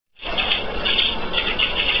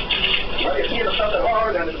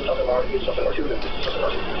R is subset R2, then this is subset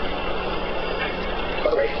R2. By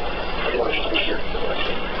the way, I did want to just here.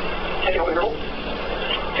 Take an open interval,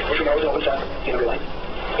 which we know is an open set in a real line.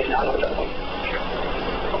 It's not an open set point.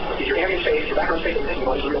 If your ambient space, your background space, everything you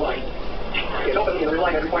want is a real line. It's open in the real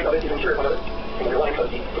line, every point of it is interior point of it. In the real line, because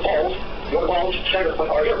the balls, the open balls, center of the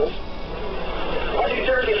point are intervals. Once you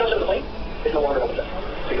consider it to be a subset of the plane, it's no longer an open set.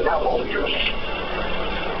 Because now the balls are interior.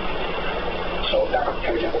 So that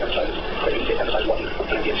kind of example emphasizes that you emphasize what the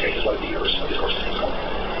ambient space is, what the universe of discourse is called.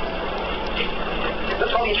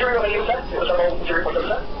 Let's call the interior of any open set, the several interior points of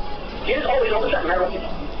the set. It is always an open set, no matter what you do.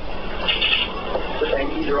 The same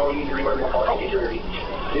E0, E3, whatever you want to call it, the interior of E.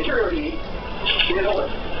 The interior of E is open.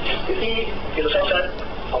 If E is a subset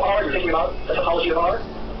of R, you're thinking about the topology of R,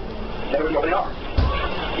 then it would be open in R.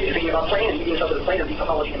 If you're thinking about plane and E being a subset of the plane and the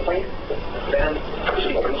topology in the plane, then it would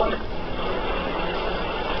be open in the plane.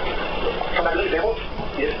 Come back to the example.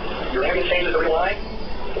 If your ambient phase is a real line,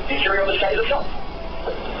 the interior of the set is itself.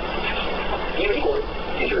 E is equal to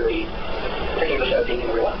the interior of E, taking the set as being in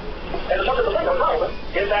the real line. As a subset of the plane, no, it's not open.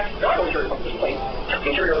 In fact, there are no interior points of the plane. The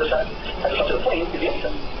interior of the set as a subset of the plane is the empty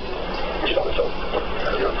set, which is open. So,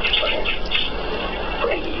 for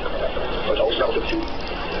any E, so it's always relative to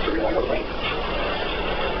the real line of the plane.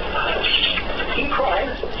 E prime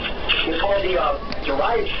is called the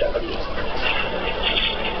derived set of E.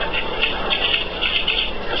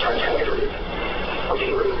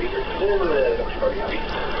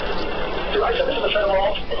 Derived set, this is a set of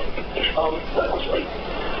all, set of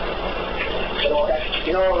all X.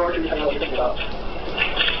 You know, in order to depend on what you're thinking about,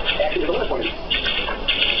 X is the limit point.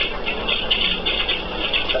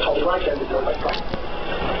 That's called the derived set, is the derived prime.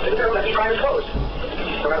 So determine that E prime is closed,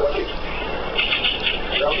 no matter what you do.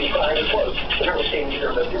 So E prime is closed. It's not the same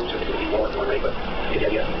either, but it's going to be more one way, but you get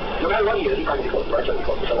the idea. No matter what you do, E prime will be closed. The derived set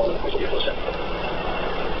will be closed. So all the points will be a closed set.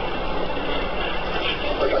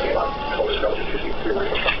 We're talking about closed relative to the real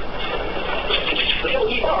line. The symbol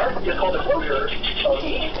E bar is called the closure of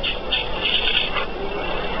E.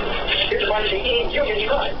 Here's defined as E union E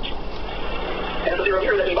prime. And the zero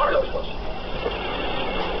here that E bar is always closed.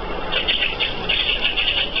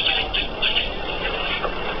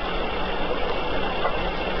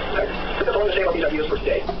 That's all I'm going to say about these ideas for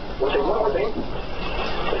today. We'll say one more thing.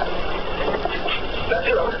 That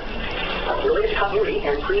zero related to continuity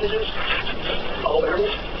and pre-images of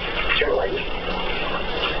intervals generalizes.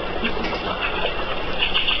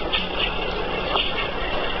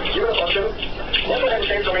 Given a function, let's go ahead and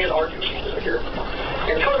say its domain is R2, just here.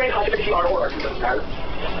 And the codomain conjugate to R or R2 doesn't matter.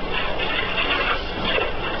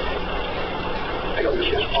 I know this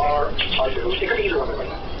is R, R2. It could be either one of them right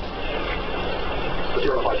now. But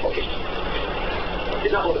zero applies to both cases.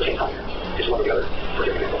 It's not both at the same time here. It's one or the other for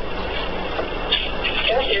different example.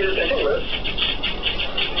 F is continuous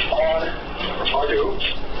on R2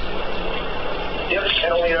 if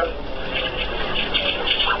and only if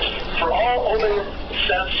for all open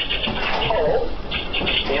sets O,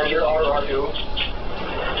 and here R or R2,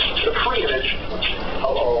 the pre-image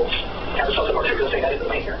of O and the subset of R2, because say that is the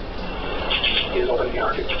domain here, is open in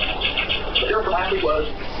R2. The theorem from last week was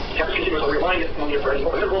F is continuous over your line if only for any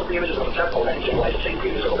open interval pre-images of open set O, that can generalize the same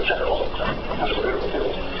pre-images of open set are also open set, not just open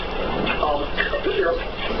intervals. This theorem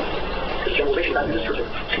is generalization that is true.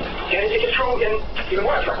 And it gets true in even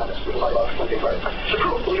more abstract contexts. We can talk about one thing right. The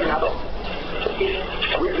proof, believe it or not, though, is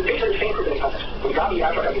basically the same proof in any context. When we got the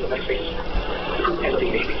abstract ideas of metric spaces, the proof ends up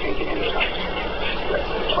being basically the same thing in any context. Right.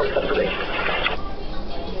 Sorry, that's for today.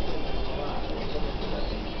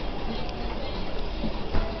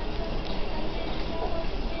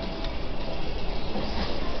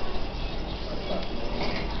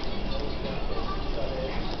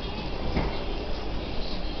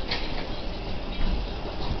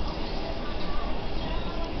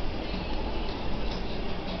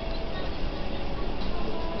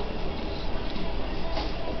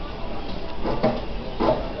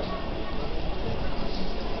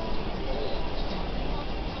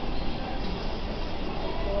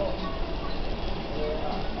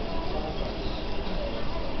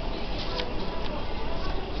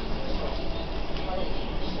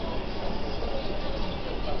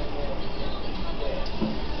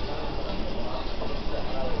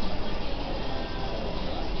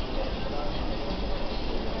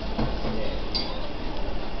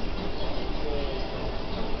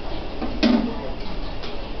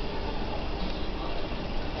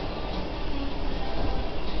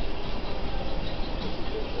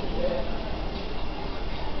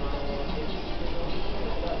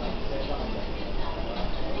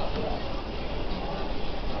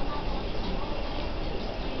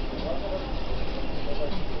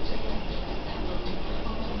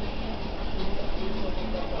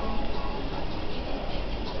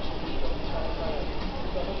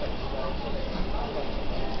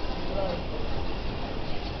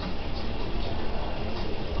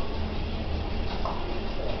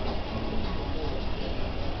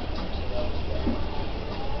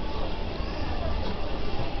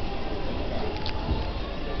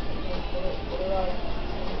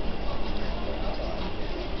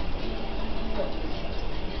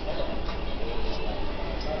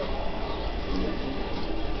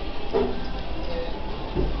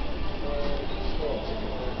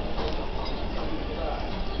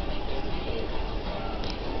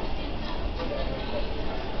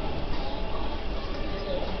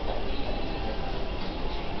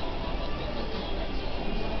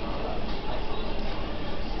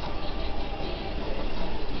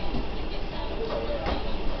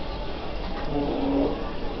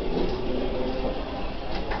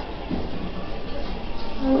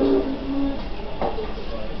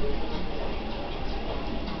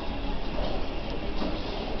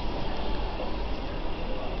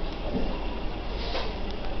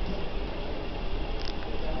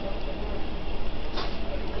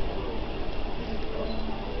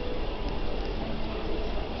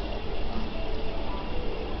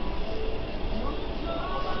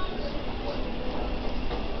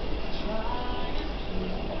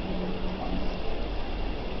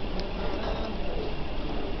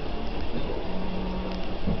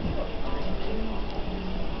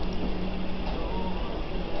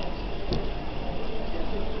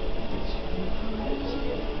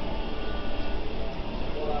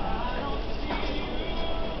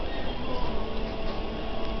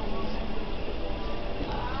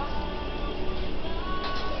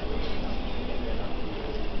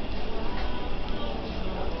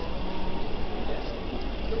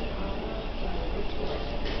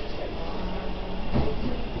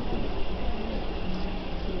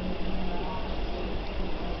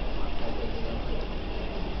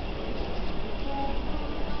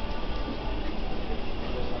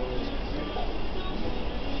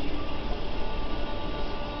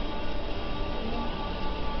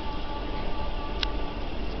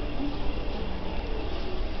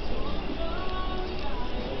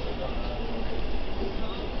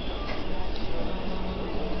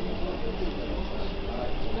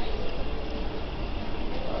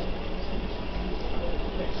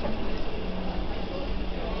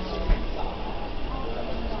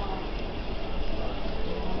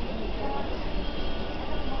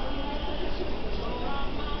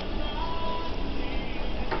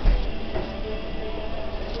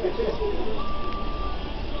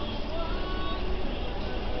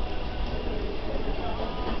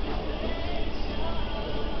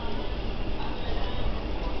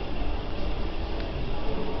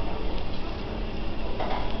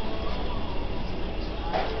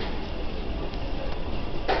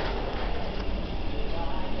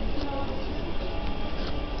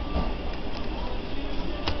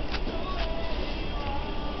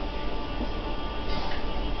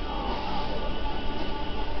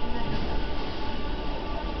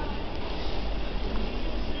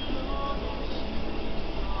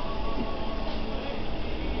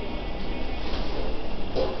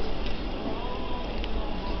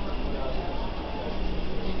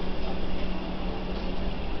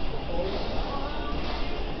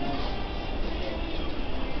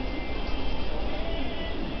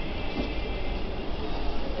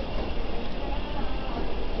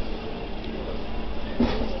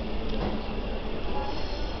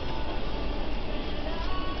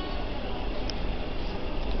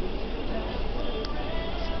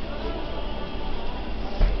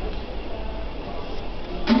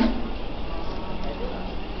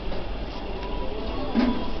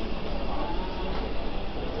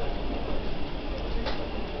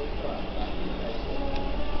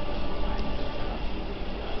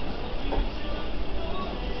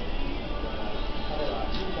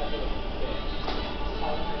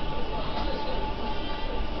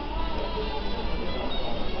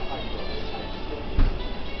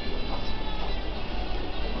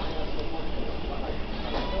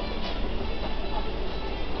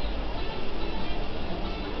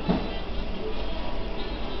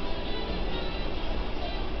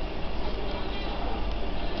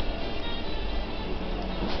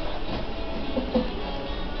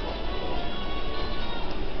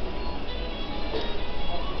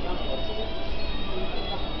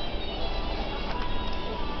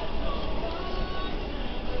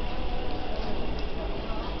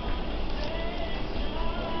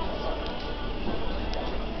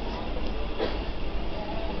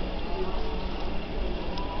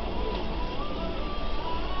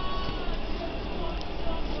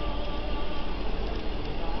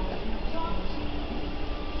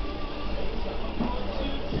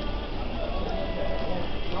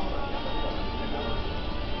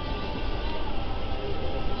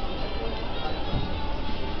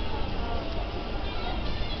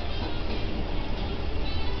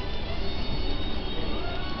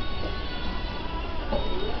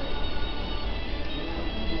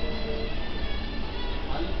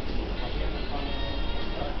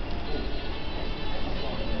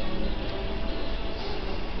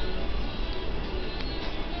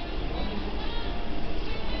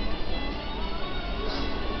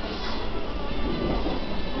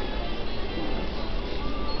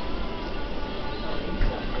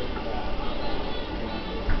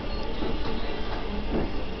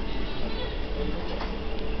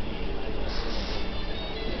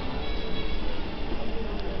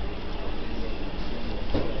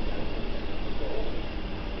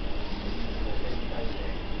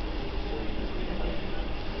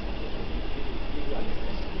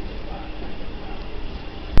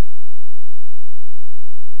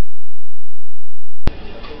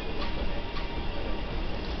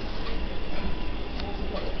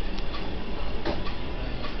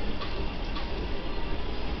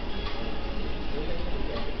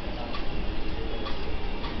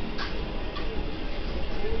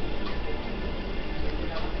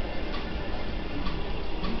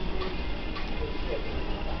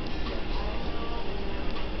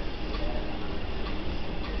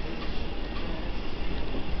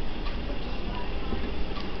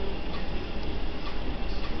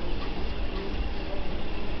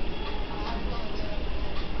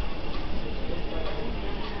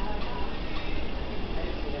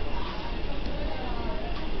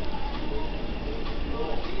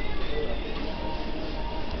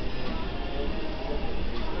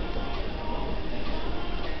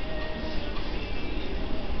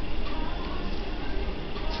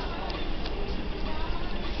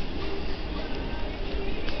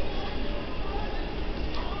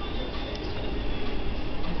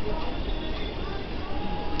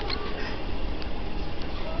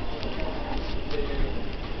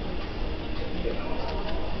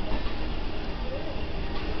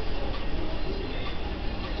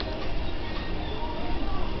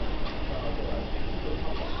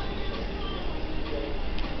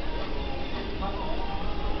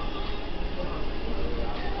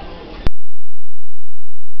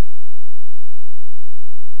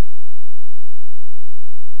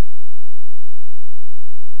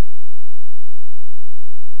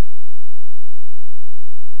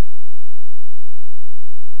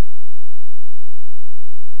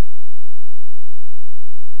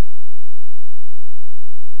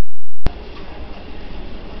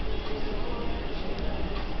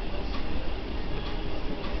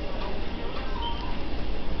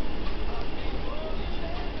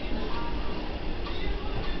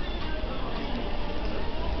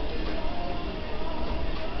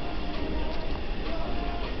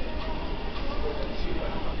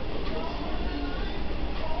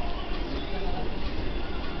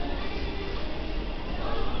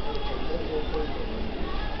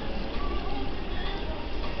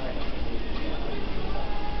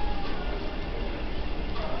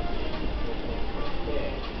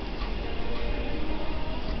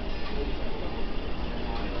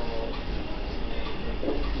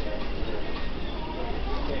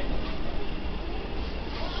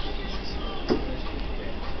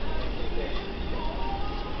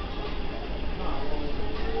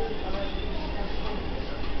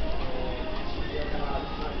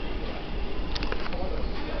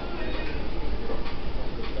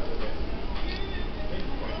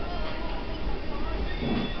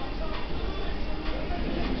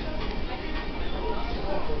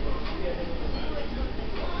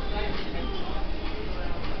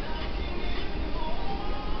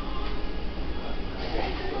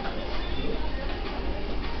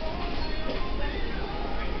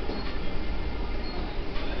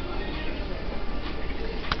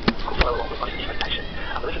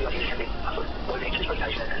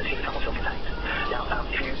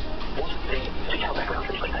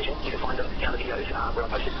 where I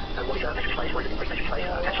posted what is a metric space, what is a complete metric space,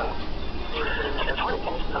 and so on. The title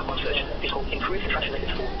of my research is called Improved Contraction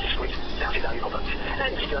Methods for Discrete Boundary Value Problems. And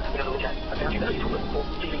in particular, we're going to look at a boundary value problem for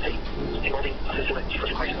DVP involving a circular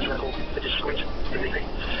differential equation which we're going to call the discrete DVP.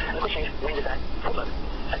 And the question is, when does that problem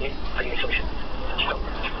have a unique solution? So,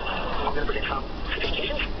 I'm going to present some sufficient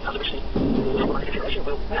conditions under which the problem under consideration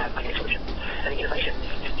will have a unique solution. And the innovation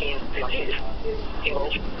in the ideas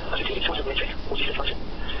involves a strategic choice of metric or system function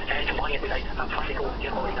and combining it with a classical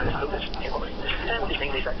inequality known as Hilbert's inequality. And what this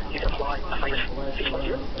means is that you can apply a famous fixed-point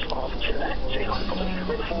theorem of Cinnamon to any kind of problem,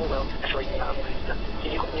 where before, well, actually,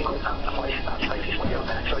 you could apply this famous fixed-point theorem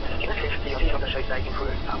back. So, in that sense, the idea I'm going to show today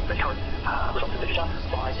improve the current results of the literature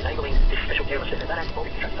by enabling this special theorem of Cinnamon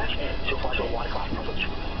involving contraction maths to apply to a wider class of problems.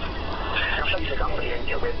 And I'll show you some examples at the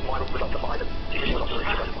end, where my results apply the existing results of the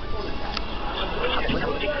literature apply. Okay, so let's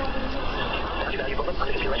have a look at boundary value problem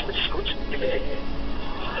under consideration with discrete DVP.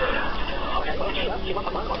 Okay, well, here, I've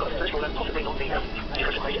got a first order, possibly not the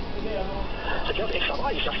difference equation. So delta x sub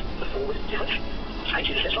I is just the forward difference. H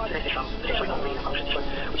is the set size, and then there's some potentially non-linear function. So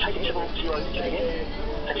we take the interval 0 to the end,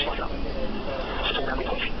 and we slice it up. So it's all boundary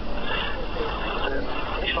points. So the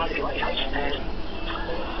next slide, if you like, is H, and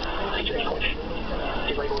each of these points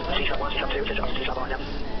is labelled C sub 1, C sub 2, etc. up to C sub I. Now,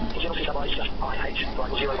 in general, C sub I is just IH, right?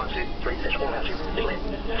 0, 1, 2, 3, etc. all out to little n.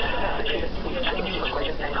 Let's see that we've taken this difference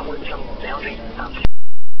equation and coupled it with some boundary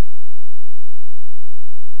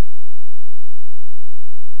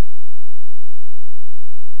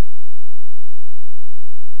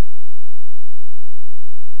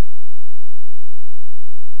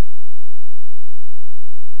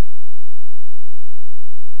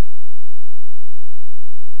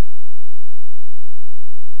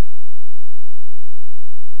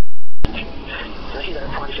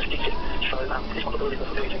this possibility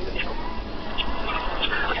of doing things in this problem.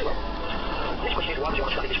 Okay, well, next question is, why would you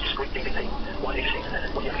want to study this discrete DVP? Why is it interesting,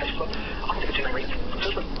 and what are the applications? Well, I think there are two main reasons.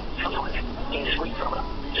 Firstly, sometimes in discrete phenomena,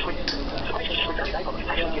 discrete equations, discrete boundary value problems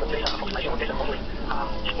actually give a better approximation or better modelling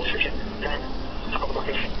or description than a problem like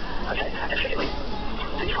this. Okay, and secondly,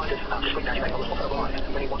 these kinds of discrete boundary value problems often arise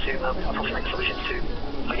when you want to approximate solutions to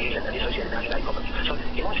ideas and the associated boundary value problems. So,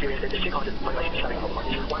 in my experience, there's two kinds of motivations for studying a problem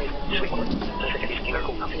like this. One is discrete modelling, and the second is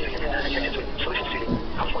numerical thinking and attention to solutions to the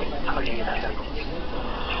corresponding ODE and boundary value problems.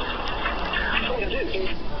 So what we're going to do is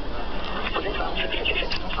present sufficient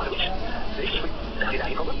conditions under which this discrete boundary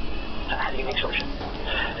value problem has a unique solution.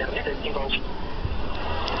 Now, the method involves a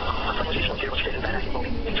famous fixed-point theorem of Stefan Banach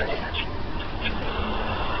involving intrinsic match.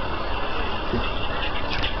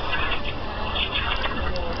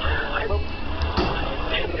 Okay, well,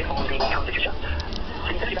 just a little bit on the current literature.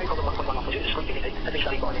 The boundary value problem 1.1.1, which is discrete DVP, has been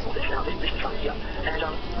studied by many authors. Now, this is the front here, and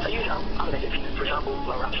they use other methods, for example,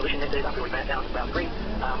 lower solution method, upper bound degree,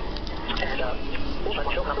 and also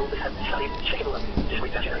myself and other authors have studied second order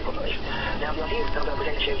discrete boundary value problems. Now, the ideas that I'm going to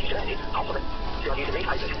present and share with you today complement the ideas in these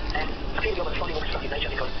papers, and appear to be of a slightly more constructive nature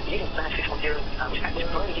because using Banach's fixed-point theorem, which not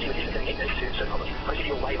only gives you a distance and uniqueness to certain problems, but gives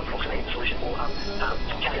you a way of approximating the solution or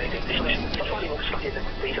calculating the solution. So slightly more constructive than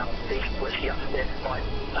these words here, whereby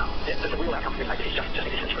the real outcome for the paper is just a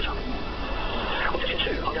distance, for example. Well, section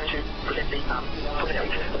 2, I'm going to present the preliminary,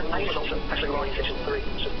 but the main results are actually right in section 3.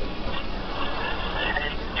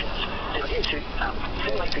 And the idea is to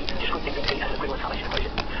simulate the discrete DVP as an equivalent Cartesian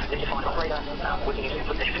equation, then define an operator working in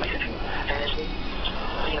input metric spaces. And the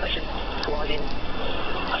innovation lies in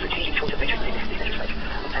a strategic choice of metrics in this metric space,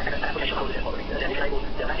 and an application called inequality. And this enables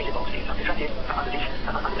the mapping involved in contractive under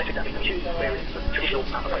metric that we can choose, whereas the traditional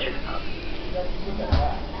approaches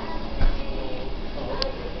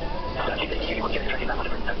you wouldn't get contractive map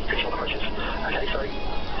under traditional approaches. Okay, so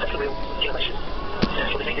that's the real innovation.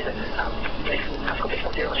 So what this means is that this classical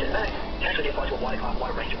fixed-point theorem of Cinnamon can actually be applied to a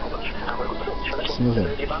wider range of problems where it could perform. So that's what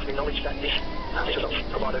the advancement in knowledge that this results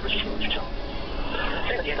provide over existing literature.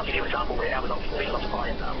 Then at the end I'll give you an example where our results apply,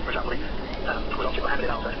 and for example, the results in Mohammed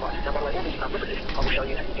also apply. Now, by the way, all these references I will show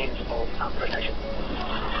you at the end of the presentation.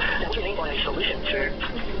 Now, what do we mean by a solution to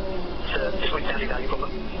the discrete boundary value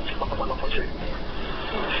problem 1.1.2?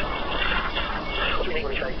 What do we mean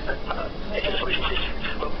when we say x is a solution to this?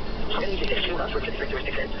 Well, I'm going to use the x tilde for its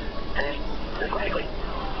characteristic set, and graphically,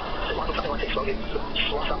 it might look something like this. So I'll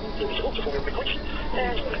slice up the interval to form your midpoints,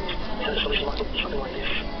 and the solution might look something like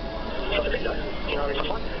this. So it's a vector in our input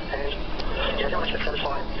line, and now I should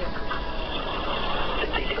satisfy the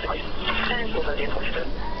different equation, and also the endpoints to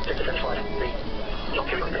satisfy the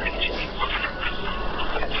non-periodic boundary conditions.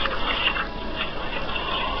 Okay.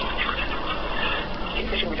 In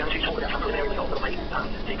this session, we're going to talk about some preliminary results that will make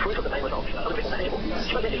the proof of the main results a little bit more manageable.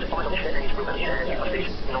 So this is defined on this set and is real value and plus this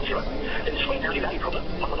non-zero. The discrete boundary value problem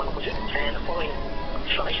 1.1.2 and the following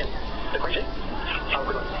summation equation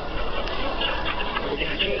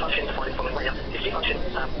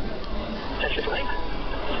That's the name.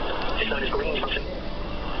 It's known as Green's function.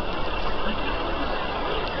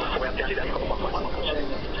 For our boundary value of 1.11.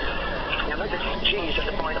 Now note that G is just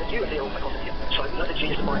defined, U and D are also constant here. So note that G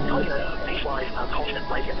is defined entirely in a piecewise constant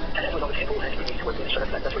way here. And as a result of temporal, and we need to work with it, so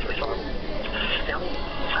that's really solvable. Now,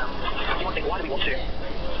 you might think, why do we want to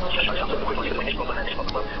show some sort of equivalence between this problem and this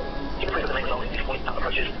problem? Well, in the proof of the main result, this point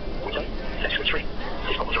approaches Windows. Let's switch treat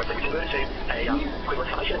this problem directly. We convert it to a equivalent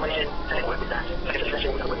summation equation and then work with that. Because that's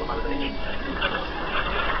actually what we're going to work with this.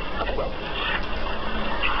 Okay, well,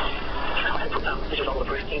 I had put this result of the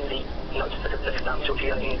proof in the notes that's took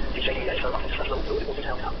here in the JDA, so I can discuss a little bit more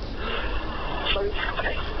detail now. So,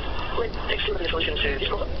 okay, let's see the solution to this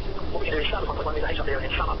problem. What we can do is start with 1.1 with the h up there and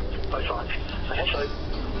then sum up both sides. Okay, so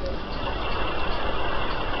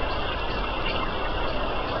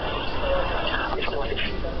something like this.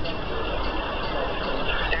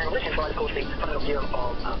 And on the left-hand side, of course, the fundamental theorem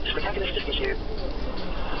of discrete calculus just gives you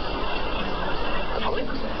the following.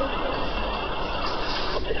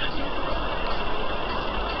 What's this?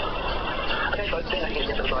 Okay, so then I can just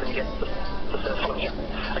get to the side and you get the following here.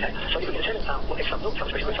 Okay, so if we can determine what x sub naught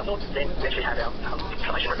becomes expression with sub naught, then we actually have our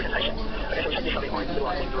summation representation. Okay, so we take this something like little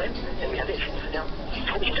I into m, and we have this. Now,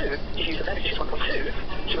 what we can do is use the boundary conditions 1.2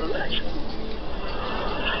 to eliminate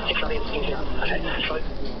x sub n in here. Okay, so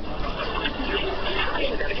using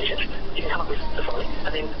the boundary conditions, you can come up with the following,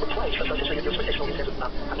 and then replace, so essentially your expectation will be in terms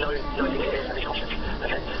of no things there and these constants.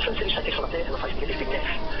 Okay, so instead you take this one up there and replace it with this big x.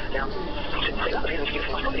 Now, to clear up the reasons to give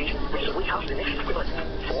us nice properties, we just recast the next equivalent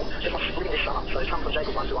form, just by splitting this sum up. So the sum from j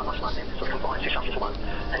equals 1 to 1 minus 1, then sort of combine two sums into one,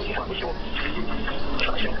 and you come up with your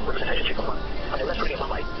summation representation 2.1. Okay, let's put it in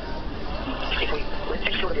one way. If we let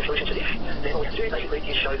x sort of be a solution to this, then all we have to do basically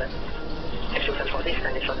is show that x will satisfy this,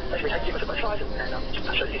 and then so basically take the difference of both sides and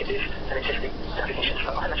show that you get this, and then test the boundary conditions.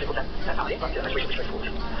 So I haven't actually put that part in, but that's reasonably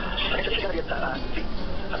straightforward. Okay, so this is going to be a part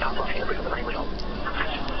for us in the proof of the main result.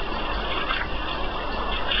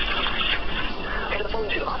 Okay, so the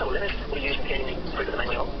following two demands, or limits, will be used in the proof of the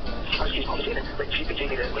main result. Suppose G is positive, and let G be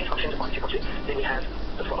the Green's function defined 2.2, then we have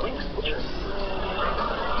the following, which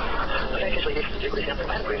okay, essentially this is equal to this. Now, I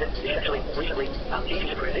haven't proved it. This is actually reasonably easy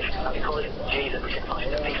to prove this because G is a percent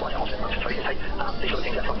function, a piecewise constant function, so we can take these sort of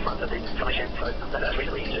things out from the front of the summation, so that's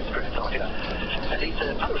reasonably easy to prove, so I do that. And the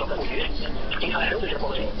other result that we'll use is Hell's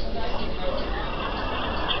inequality.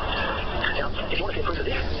 Now, if you want to see a proof of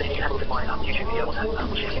this, then you can have a look at my YouTube video on that,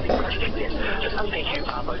 which is in the progressive there. So the underpin Q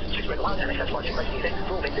are both 2 squared 1, and they satisfy 2 equations there.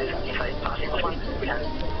 For all vectors in, say, n plus 1, we have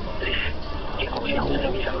this inequality now,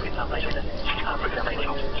 and we use that a little bit later in the proof of our main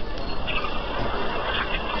result.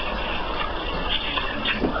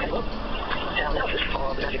 Okay, well, our analysis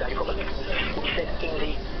of the boundary value problem will be set in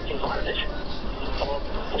the environment of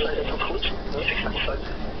also the complete metric space. So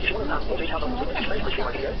if you want more details on the metric space, please see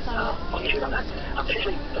my video on YouTube about that.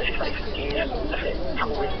 Essentially, the metric space is a set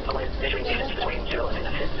coupled with a way of measuring distance between two elements in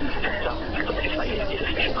that set. And the metric space is a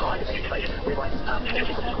special kind of metric space whereby special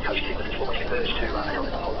sequences or cosine sequences always converge to an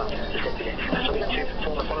element of the set Vn. So we're going to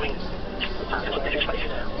form the following complete metric space.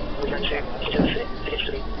 We're going to consider the set that gets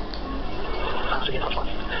to be to n plus 1.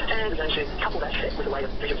 And we're going to couple that set with a way of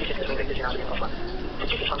measuring distance between vectors in R to n plus 1. The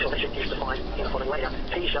distance function or metric is defined in the following way. Now,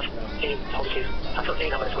 P is just any positive, any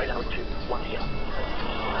number that's greater than or equal to 1 here.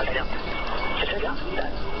 Okay, now, it turns out that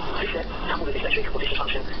this set coupled with this metric or distance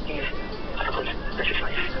function is a complete metric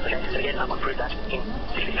space. Okay, and again, I've proved that in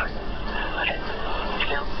this video. Okay,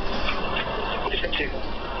 now, with respect to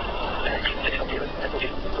this idea, which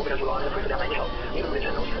is what we're going to rely on the proof of our main result, we will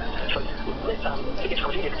return for that. So let's begin to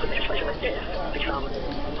continue complete metric space and let F become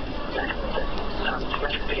that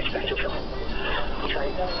begins back into itself. We say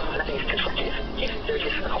nothing is constructive if there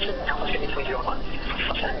exists a constant alpha sitting between 0 and 1,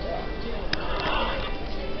 such that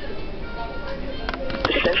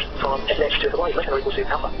the distance from f of x to the y is less than or equal to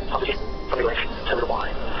alpha times the distance from the x to the y.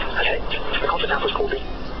 Okay, the constant alpha is called the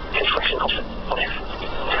contraction constant of f.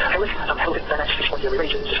 Okay, let's have a look at that next 6-point theory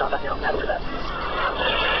region to start that now. Have a look at that.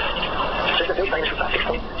 So it's a very famous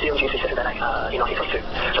 6-point theory used in set of in 1922.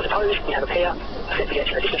 So suppose we have a pair, a set Vx,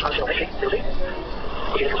 and a distance function of metric, little d,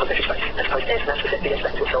 which is a constant metric space. And suppose f maps the set Vx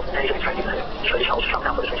back to itself and is an attractive value. So this holds some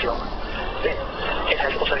alpha between 0 and 1. Then, f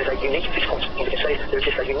has what's known as a unique fixed point indicator. So there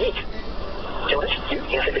exists a unique element, u,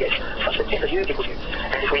 in a set Vx, such that f of u equals u.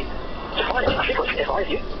 And if we define a sequence fi of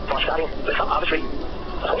u by starting with some arbitrary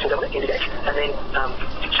constant element in Vx, and then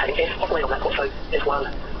adding f operating on that point, so f1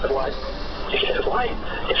 of y is just f of y,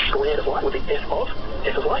 f squared of y would be f of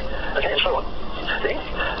y, okay, and so on. Then,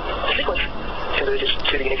 the sequence converges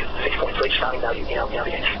to the unique fixed point for each starting value in our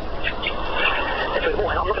Vx. And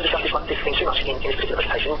furthermore, and I'm not going to discuss this thing too much in this particular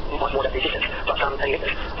presentation, more about the existence, but, and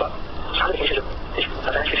uniqueness, but under the conditions of this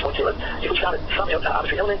advanced fixed point zeros. If we start at some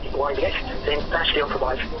arbitrary element in y and x, then dash theorem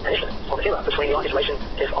provides an estimate of the error between the isolation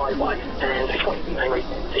fi and the fixed point, namely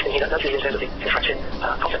this thing here. Notice in terms of the contraction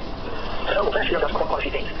constant. So dash theorem does quite a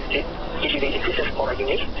few things. It gives you the existence of a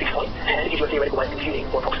unique fixed point, and it gives you a theoretical way of computing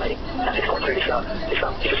or approximating that fixed point through this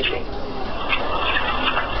difference scheme.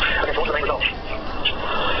 Okay, so what's the main result?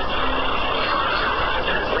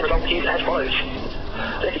 The main result is as follows.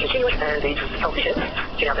 Let the continuous and the coefficient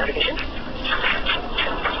in our boundary conditions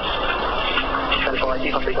satisfy d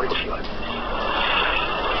plus b equals 0.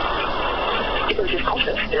 If there is this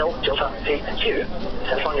constant L, delta, P, and Q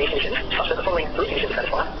satisfying these conditions such that the following three conditions are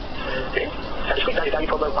satisfied, then a discrete value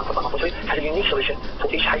problem 1.1.1.2 has a unique solution for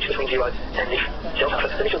each h between 0 and this delta. So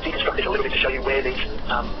let me sort of deconstruct this a little bit to show you where these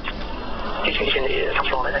each condition comes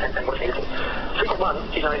from and what it's needed for.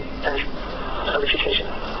 3.1 is known as a Lipschitz condition.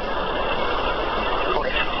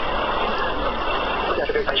 That's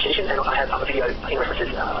a very basic condition, and I have a video in references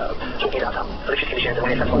talking about Lipschitz conditions and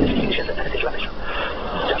when it's satisfied Lipschitz conditions and things like that.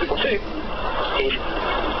 Now 3.2 is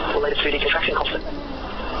related to the contraction constant,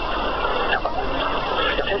 alpha.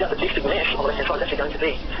 Now it turns out that this big mesh on the left hand side is actually going to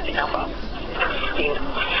be the alpha in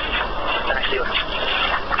dash theorem.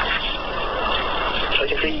 So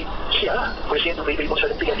you can see here, we want to show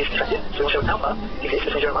that big S is contracted, so we want to show alpha exists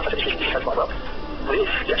between 0 and 1, so this is satisfied well. This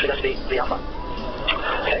is actually going to be the alpha.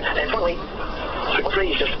 Okay, and finally, 3.3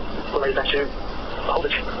 is just related back to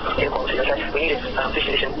Holder's inequality, okay? We needed this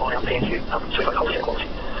condition on our P and Q to evoke Holder's inequality.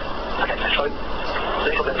 Okay, so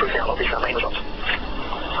let's look at the proof now of this main result.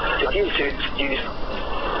 The idea is to use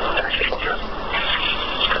dash fixed point theorem.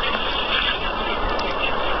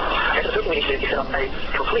 Okay, so the first thing we need to do is set up a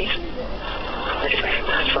complete measure space.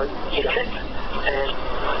 So here's our set, and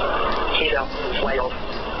here's our way of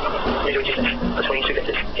measuring distance between two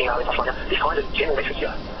vectors in R plus 1. Now, this kind of general metric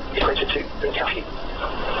here is credited to Minkowski.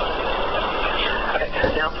 Okay,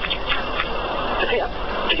 now, to here,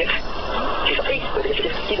 to get G sub P, where the is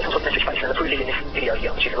a complete metric space, and the proof is in this video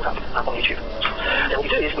here, which you can look up on YouTube. Now, what we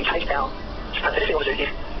do is we take our, the next thing we want to do is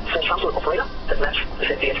form some sort of operator that match the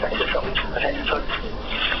set dx space itself. Okay, so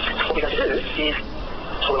what we're going to do is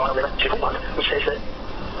solve line lemma 2.1, which says that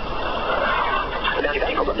the boundary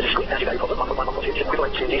value problem, the discrete boundary value problem, 1.1.2 is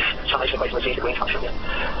equivalent to this summation equation with G is the green function here.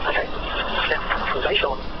 Okay, now, based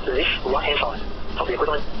on this right-hand side of the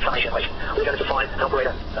equivalent summation equation, we're going to define an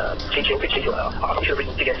operator, T tilde, T tilde. I probably should have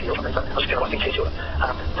written together or something, but I'm just going to write T tilde.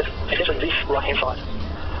 Essentially this right-hand side.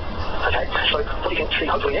 Okay, so what you can see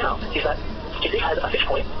hopefully now is that if this has a fixed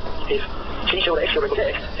point, if T tilde x tilde equals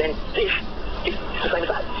x, then this is the same as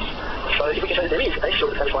that. So if we can show that there is a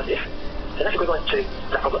tilde that satisfies this, then that's equivalent to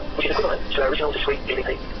that problem, which is equivalent to our original discrete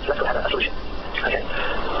DVP. So that's going to have a solution. Okay,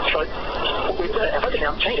 so our focus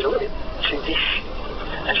now changes a little bit to this,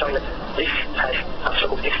 and showing that this has a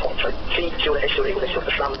so-called x point. So T tilde x tilde equals x tilde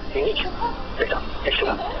for some unique vector, x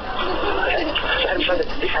tilde. Okay, so how do we show that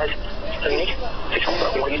this has a unique fixed point?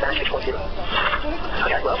 Well, we want to use that fixed point theorem.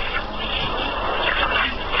 Okay, well,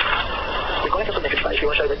 we've got a complete metric space. We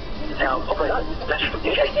want to show that our operator matches in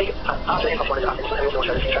this case big R to n plus 1 is R, and we also want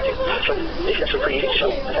to show this contracting. So this is actually pretty easy to show.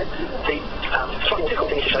 Okay, the slightly more difficult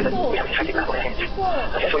thing is to show that we have a contracting map on our hands.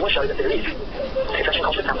 Okay, so we want to show that there is a contraction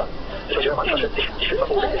constant alpha between 0 and 1 such that this strip of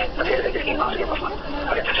all vectors appears as vectors in R to n plus 1.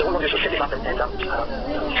 Okay, so what we want to do is set this up and try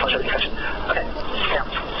to show the contraction. Okay, now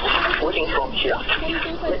working from here,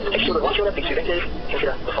 let x tilde and y tilde be two vectors.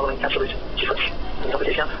 Consider the following absolute difference in the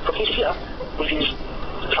properties. Now from here to here, we've used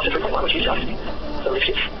the function 3.1, which is just the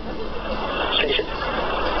Lipschitz condition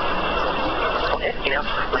on there in our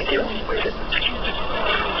main theorem. Where is it?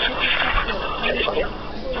 Okay, this one here.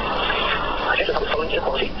 Okay, so the following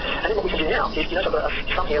inequality. And then what we can do now is, you know, I've got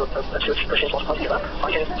a sum here of two expressions multiplied together.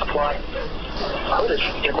 I can apply Holder's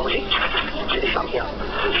inequality to this sum here.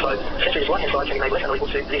 So essentially this right-hand side can be made less than or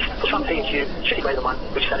equal to this. For some P and Q should be greater than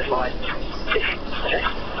 1, which satisfies this. Okay?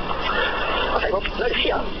 Okay, well, notice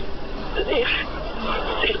here that this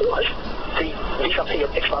is almost the d sub P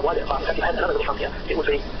of x bar y there. In fact, if I had another little sum here, it would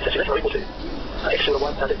be essentially less than or equal to x tilde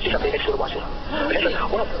y, d sub P x tilde y tilde. Okay, so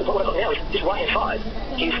what I've got now is this right-hand side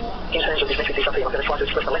is in terms of this metric d sub P. I'm going to try to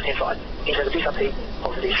express the left-hand side in terms of d sub P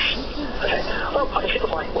of this. Okay, well, I can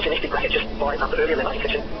simplify what's in this big bracket just by the earlier lemma in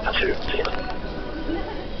section 2 together.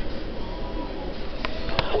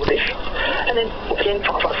 All of this. And then, again,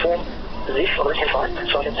 I'll try to form this on the left-hand side.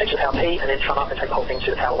 So I can take to the power P and then sum up and take the whole thing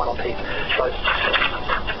to the power 1 on P. So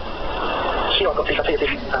here I've got d sub P of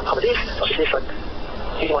this over this, such as this. So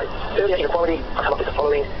using my earlier inequality, I come up with the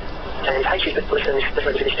following, and h is less than this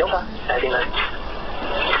delta, as in the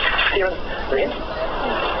theorem. Then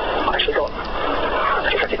I've actually got a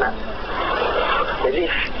contracted map where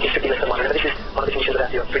this is strictly less than 1. Remember, this is one of the conditions of our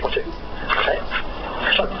theorem, 3.2. Okay,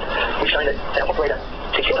 so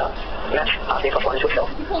the N plus 1 into itself.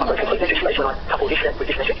 I've got a complete metric space when I couple this set with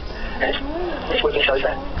this metric. And this working shows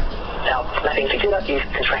that our mapping C tilde is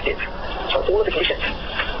contractive. So all of the conditions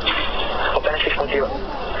of balance 6.0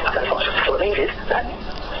 are satisfied. So what it means is that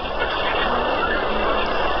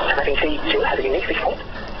mapping C tilde has a unique fixed point,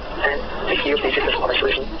 and this yields the existence of a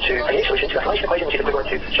solution to a unique solution to our summation equation, which is equivalent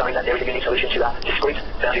to showing that there is a unique solution to our discrete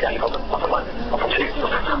boundary value problem 1.1, 1.2.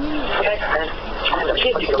 Okay, and over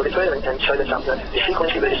here, you can go a bit further and show that the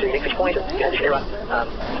sequence is a unique fixed point, and you have this error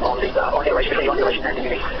on the iteration between the iteration and the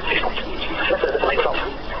unique fixed point. So that's the main result.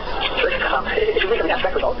 So it's a reasonably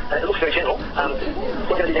abstract result, and it looks very general.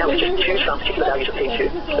 What we're going to do now is just choose some particular values of P and Q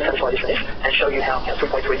to satisfy this and this, and show you how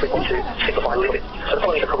 3.3, 3.2 simplify a little bit. So the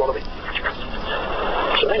following is a corollary.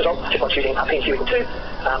 So the main result, just by choosing P and Q equal 2,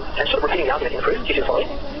 and sort of repeating the argument in the proof, gives you the following.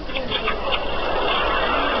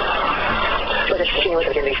 So just continuing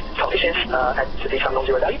again these coefficients at some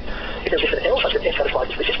non-zero value. If there's just an L such that F satisfies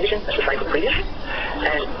this resistance condition, that's the same for the previous.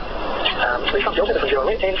 And so there's some delta between 0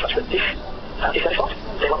 and 10 such that this is satisfied.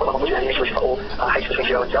 Then 1.1 will be a unique solution for all H between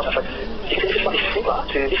 0 and delta. So you can see this is slightly simpler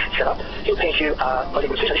to this setup. Here P and Q are both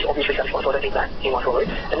equal to 2, so this is obviously satisfied, so I don't need that in my corollary.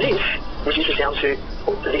 And this reduces down to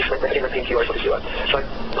this when again P and Q are equal to 0. So I'm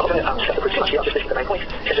not going to discuss the proof too much here, I'll just list the main points,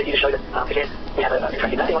 just so you can show that again we have a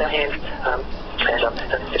contracted mapping on our hands, and it turns out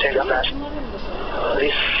that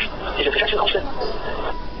this is a contraction constant.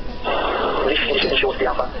 This condition ensures the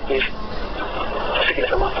alpha is strictly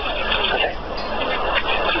less than 1. Okay.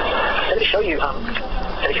 Let me show you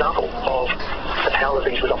an example of the power of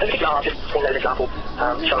these results. In particular, I've just formed out an example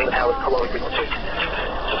showing the power of corollary 3.2.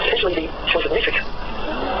 Essentially, the choice of metric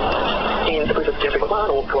in the proof of 3.1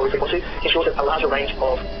 or corollary 3.2 ensures that a larger range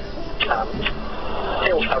of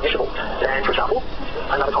L's are admissible than, for example,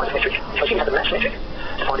 another kind of metric. So you have the match metric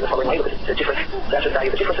defined in the following way with the difference, that's the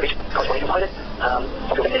value of the difference of each corresponding component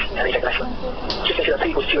of your vectors, and then you take the maximum. Just consider P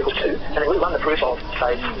equals 2 equals 2, and then we run the proof of,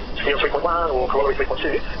 say, 3.1 or corollary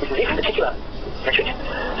 3.2 with this particular metric.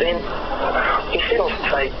 Then, instead of,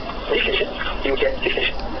 say, this condition, you would get this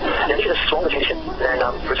condition. Now, this is a stronger condition than,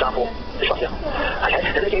 for example, this one here. Okay,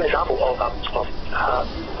 and let me give you an example of a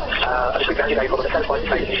discrete boundary value problem that satisfies the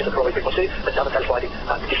same condition of corollary 3.2, but doesn't satisfy this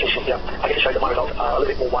condition here. I get to show that my results are a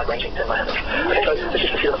little bit more wide-ranging than my others. Okay, so let's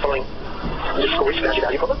just consider the following discrete boundary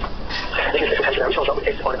value problem. This is a specification of our original result with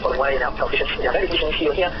x defined in the following way, and our coefficients in our boundary condition is here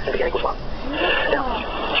and here, and begin equals 1. Now,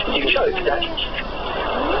 you can show that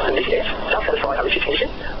this x does satisfy a Richards condition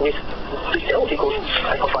with this L equals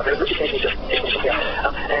 8.5. The Richards condition is just this condition here.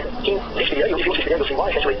 And in this video, if you watch this video, you'll see why,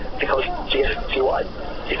 essentially because GF/GY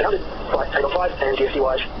is bounded by 8.5 and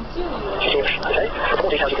GF/GY is GF. Okay? For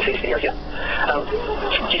more details, you can see this video here.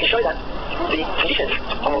 You can show that the conditions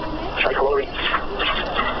of, say, corollary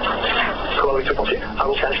 3.2 are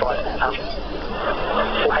all satisfied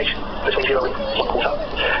for H between 0 and 1 quarter.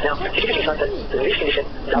 Now, it's interesting to note that this condition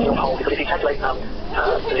does not hold, because if you calculate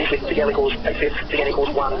this with the L equals 8/5, the N equals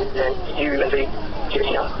 1, and U and V given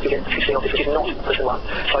here, you get 16 of this, which is not less than 1.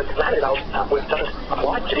 So the Mohammed work doesn't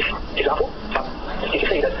apply to this example, but you can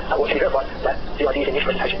see that what can be verified, that the ideas in this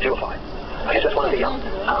presentation do apply. Okay, so that's one of the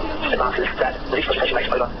advances that this presentation makes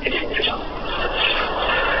over existing literature.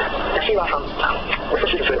 Now here are some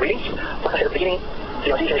references to further readings. Like I said at the beginning,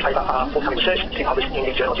 the ideas in this paper are forthcoming research to be published in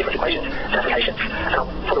the Journal of Different Equations and Applications. And I'll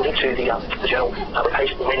put a link to the journal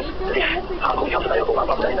webpage when this article becomes available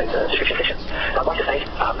up in the description section. And I'd like to thank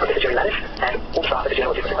Professor Jerry Lattice and all staff at the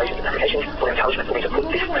Journal of Different Equations and Applications for their encouragement for me to put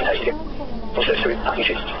this presentation together. Research through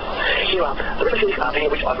YouTube. Here are the references, many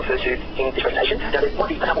of which I've referred to in this presentation. Now there might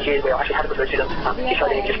be a couple here where I actually haven't referred to them, if so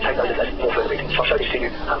then you just take those as more further reading. So I'll show this to you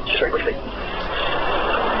just very briefly.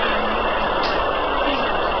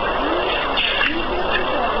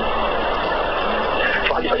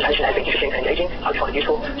 This presentation has been interesting and engaging. I hope you find it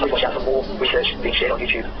useful. Please watch out for more research being shared on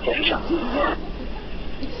YouTube in the future.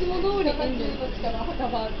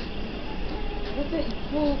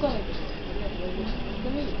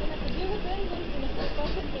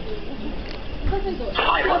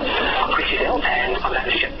 Hi everyone, I'm Chris Giselle and I'm a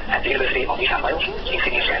mathematician at the University of New South Wales in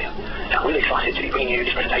Sydney, Australia. Now, I'm really excited to be bringing you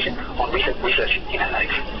this presentation on recent research in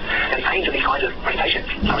mathematics. Now, the aims of these kinds of presentations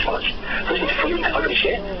are as follows. Firstly, to freely and openly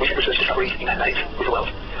share recent research discoveries in mathematics with the world.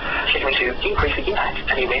 Secondly, to increase the impact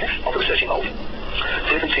and the awareness of the research involved.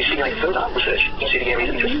 Thirdly, to stimulate further research into the areas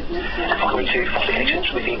of interest. And finally, to foster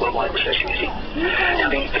connections with the worldwide research community. Now,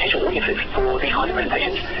 the potential audiences for these kinds of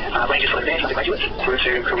presentations ranges from advanced undergraduates through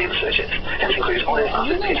to career researchers. Now, this includes honours,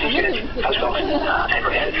 masters, PhD students, postdocs, and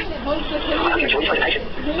professors. I hope you enjoy this presentation.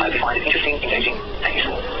 I hope you find it interesting, engaging, and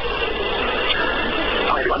useful.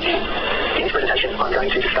 Hi everyone. In this presentation, I'm going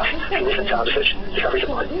to discuss some recent research discoveries of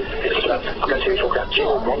mine. In particular, I'm going to talk about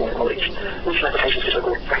general non-normal qualities with some applications to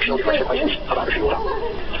so-called fractional differential equations of arbitrary order.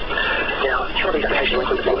 Now, some of these applications will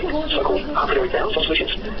include the following: so-called arbitrary bounds on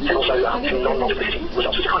solutions, and also some non-multiplicity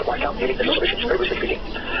results, which is kind of like unique differential solutions, very loosely speaking.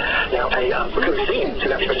 Now, a recurring theme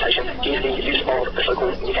throughout this presentation is the use of the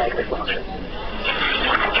so-called Mikhail function.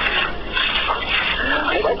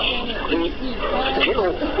 Okay, well, the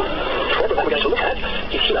general problem that we're going to look at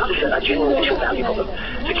is here. This is a general initial value problem.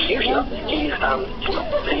 The Q here is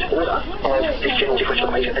the order of this general differential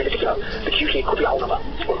equation. In particular, the Q here could be a whole number,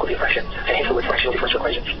 or it could be a fraction, and hence the word fractional differential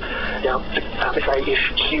equations. Now, let's say if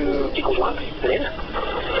Q equals 1, then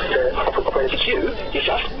the operator for Q is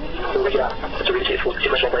just the regular derivative or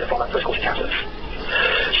differential operator from first course calculus.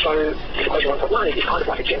 So, this equation 1.1 is kind of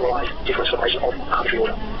like a generalized differential equation of arbitrary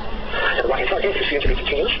order. And the right-hand side here is assumed to be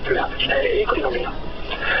continuous throughout, and it could be non-linear.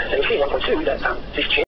 And you'll see in 1.2 that this